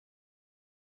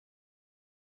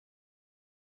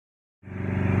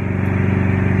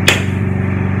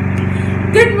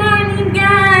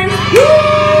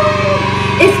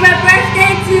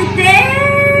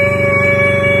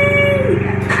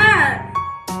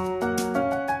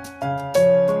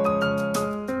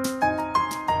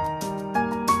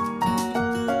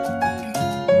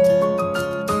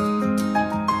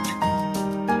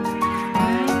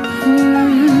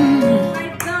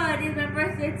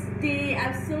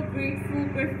so grateful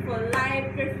for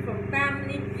life, grateful for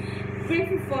family,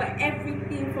 grateful for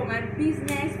everything, for my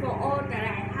business, for all that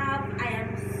I have. I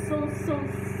am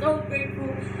so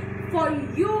grateful for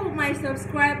you, my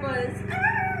subscribers.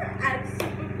 I'm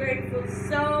super grateful.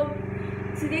 So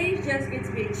today is just going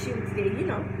to be a chill day, you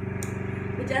know.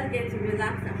 We just get to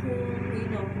relax at home, you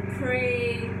know,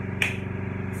 pray,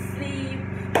 sleep,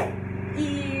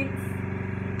 eat,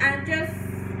 and just,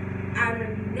 I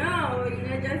don't know, you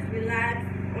know, just relax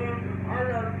and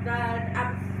all of that.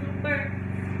 I'm super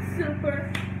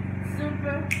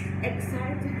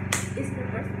excited. It's my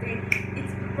birthday.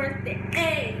 It's my birthday.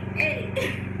 Hey.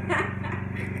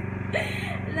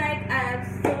 Like, I am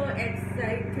so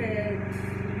excited.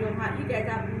 You guys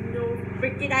have no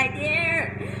freaking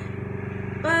idea.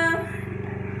 But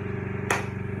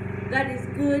God is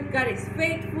good, God is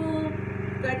faithful,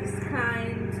 God is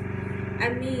kind. I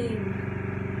mean,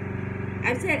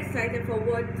 I'm so excited for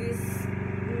what this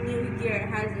new year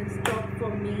has in store for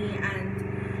me and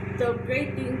the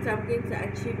great things I'm going to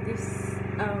achieve this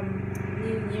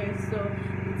new year. So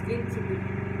it's going to be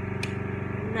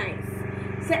nice.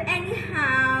 So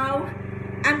anyhow,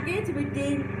 I'm going to be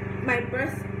doing my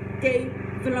birthday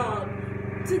vlog.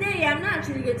 Today I'm not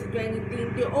actually going to do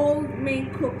anything. The old main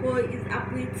cocoa is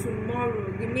happening tomorrow.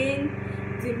 The main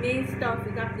stuff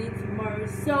is happening tomorrow.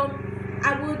 So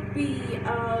I would be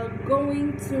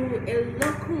going to a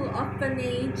local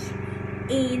orphanage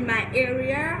in my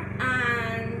area,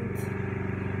 and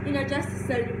you know, just to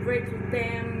celebrate with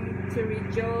them, to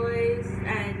rejoice,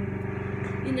 and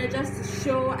you know, just to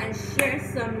show and share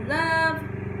some love,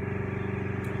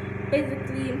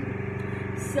 basically.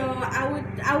 So I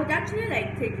would actually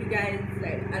like take you guys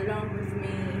like along with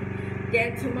me.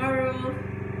 Then tomorrow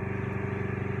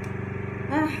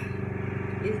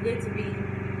is going to be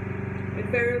a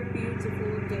very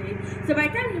beautiful day. So by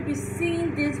the time you'll be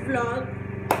seeing this vlog,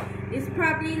 it's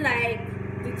probably like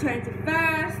the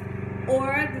 21st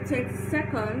or the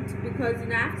 22nd, because you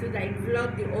know, I have to like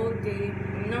vlog the whole day,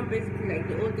 not basically like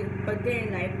the whole day, but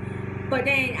then I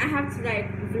have to like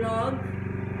vlog.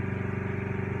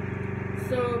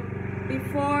 So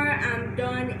before I'm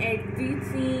done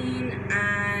editing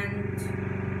and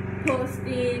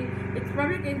posting, it's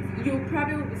probably you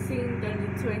probably will be seeing on the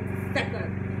 22nd.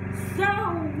 So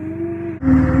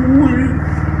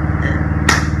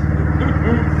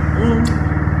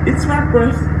it's my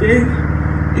birthday.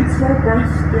 It's my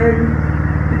birthday.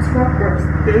 It's my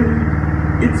birthday.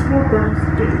 It's my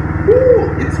birthday. Ooh,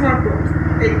 it's my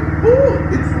birthday. Ooh,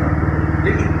 it's my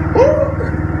birthday. Ooh.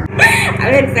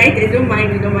 I'm excited. Don't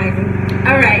mind me.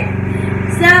 Alright,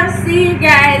 so see you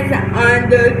guys on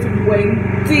the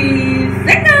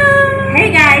 22nd. Hey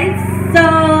guys, so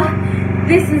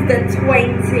this is the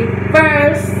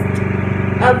 21st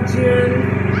of June.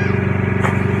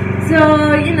 So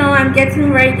you know, I'm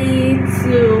getting ready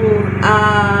to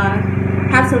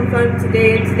have some fun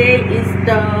today. Today is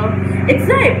it's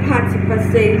not a party per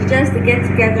se, it's just a get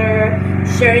together,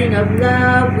 sharing of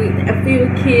love with a few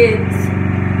kids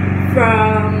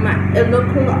from a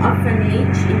local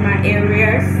orphanage in my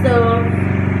area. So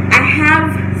I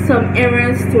have some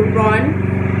errands to run.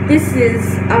 This is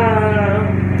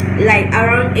like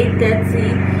around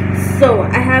 8:30, so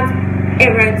I have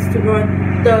errands to run.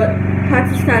 The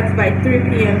party starts by 3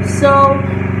 p.m. so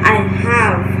I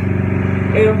have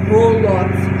a whole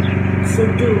lot to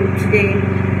do today.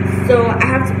 So I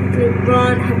have to quickly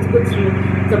run. I have to go to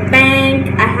the bank.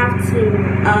 I have to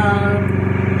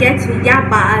get to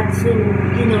Yaba to,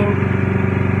 you know,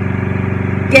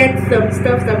 get some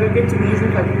stuff that we're going to be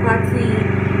using for the party,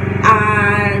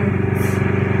 and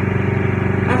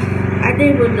I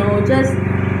don't even know, just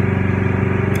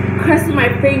crossing my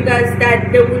fingers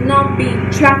that there will not be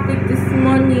traffic this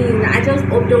morning. I just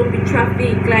hope there will be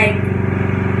traffic. Like,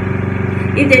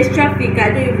 if there's traffic, I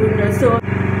don't even know. So I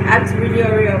have to really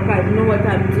hurry up and know what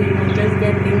I'm doing and just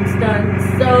get things done.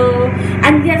 So,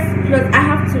 and yes, plus I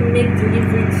have to make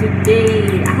delivery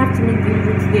today. I have to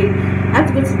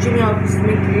go to junior office to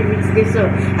make delivery today. So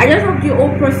I just hope the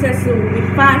whole process will be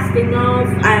fast enough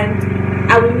and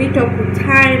I will meet up with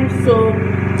time. So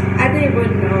I don't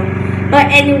even know.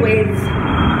 But anyways,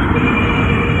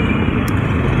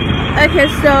 okay,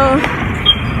 so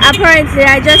apparently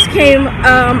I just came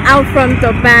out from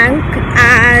the bank,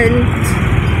 and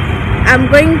I'm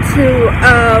going to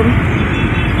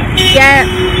get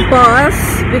bus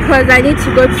because I need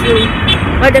to go to,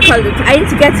 what they call it, I need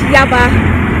to get to Yaba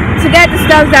to get the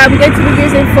stuff that I'm going to be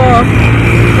using for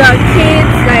the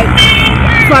kids, like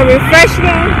for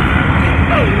refreshment.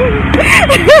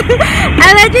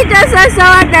 I legit just saw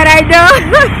someone that I know.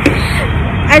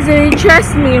 As in,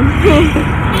 trust me.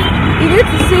 You need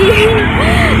to see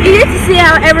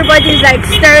now everybody's like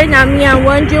staring at me and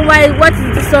wondering what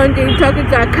is the son doing talking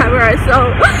to a camera. So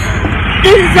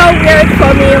this is so weird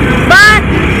for me, but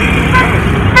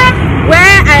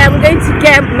where I am going to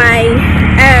get my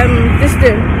this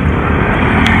thing,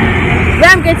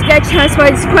 where I'm going to get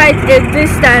transport is quite a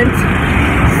distance.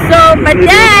 So but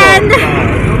then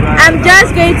I'm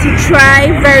just going to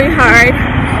try very hard.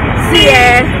 See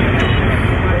ya.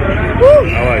 Woo.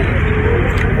 How are you?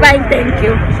 Fine, thank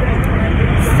you.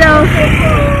 So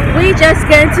we just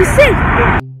going to see.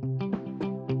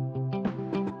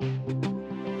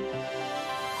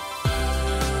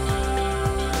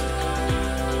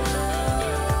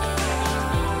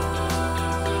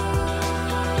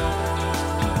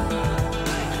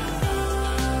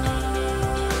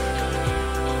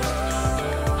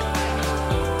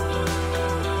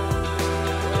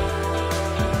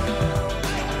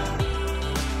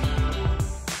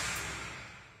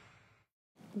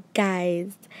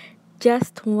 Guys,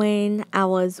 just when I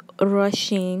was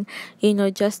rushing,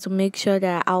 just to make sure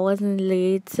that I wasn't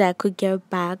late so I could get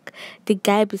back, the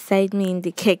guy beside me in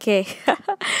the keke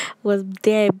was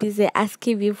there busy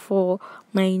asking me for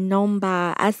my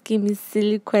number, asking me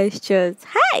silly questions.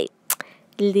 Hi,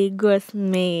 Lagos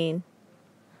man.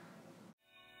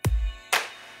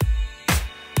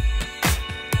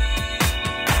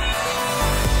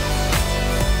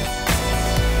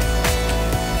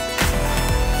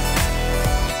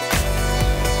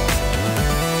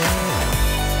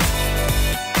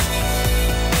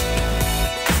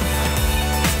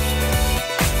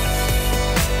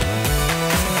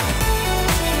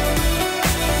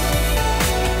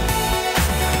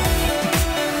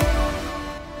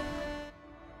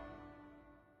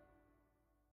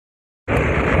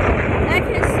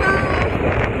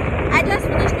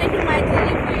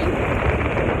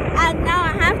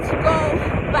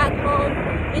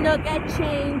 Get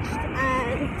changed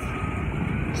and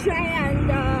try and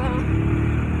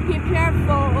prepare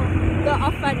for the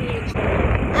orphanage.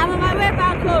 I'm on my way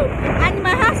back home and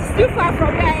my house is too far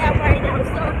from where I am right now,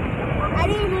 so I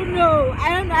don't even know. I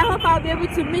don't know. I hope I'll be able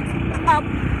to meet up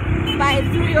by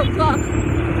 3 o'clock.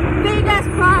 Fingers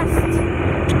crossed.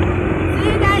 See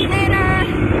you guys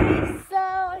later. So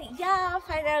yeah,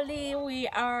 finally we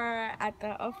are at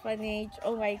the orphanage.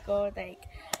 Oh my god, like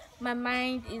my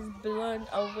mind is blown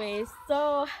away.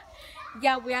 So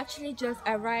yeah, we actually just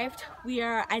arrived. We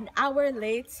are an hour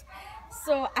late,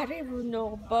 so I don't even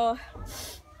know, but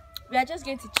we are just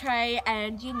going to try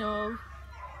and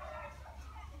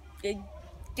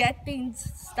get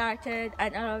things started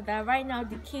and all of that. Right now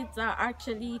the kids are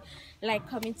actually like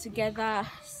coming together,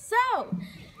 so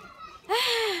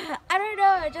I don't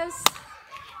know,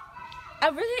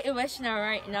 I'm really emotional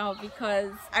right now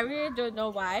because I really don't know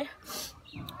why,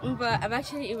 but I'm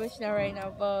actually emotional right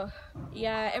now. But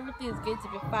yeah, everything is going to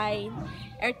be fine,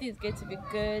 everything is going to be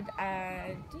good,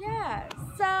 and yeah,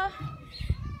 so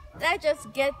let's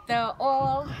just get the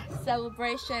whole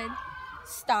celebration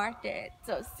started.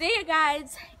 So see you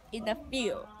guys in the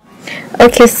field.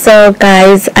 Okay, so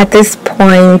guys, at this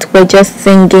point we're just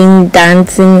singing,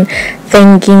 dancing,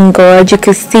 thanking God. You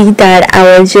could see that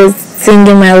I was just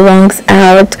singing my lungs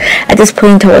out. At this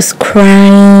point I was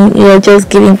crying, just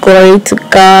giving glory to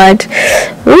God.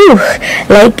 Woo!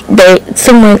 Like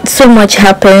so much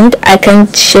happened. I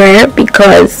can't share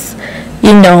because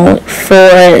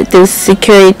for the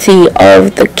security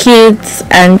of the kids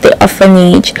and the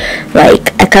orphanage,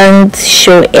 like I can't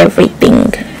show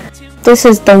everything. This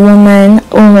is the woman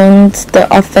who owns the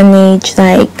orphanage.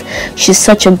 Like, she's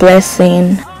such a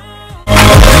blessing.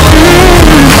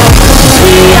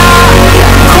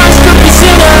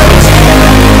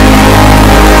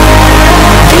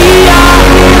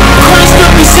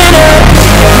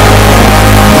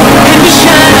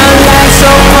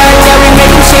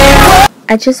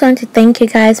 I just want to thank you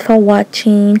guys for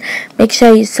watching. Make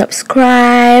sure you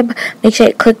subscribe, make sure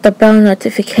you click the bell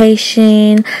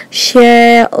notification,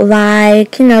 share,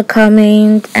 like,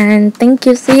 comment, and thank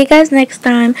you. See you guys next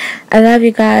time. I love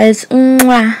you guys.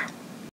 Mwah.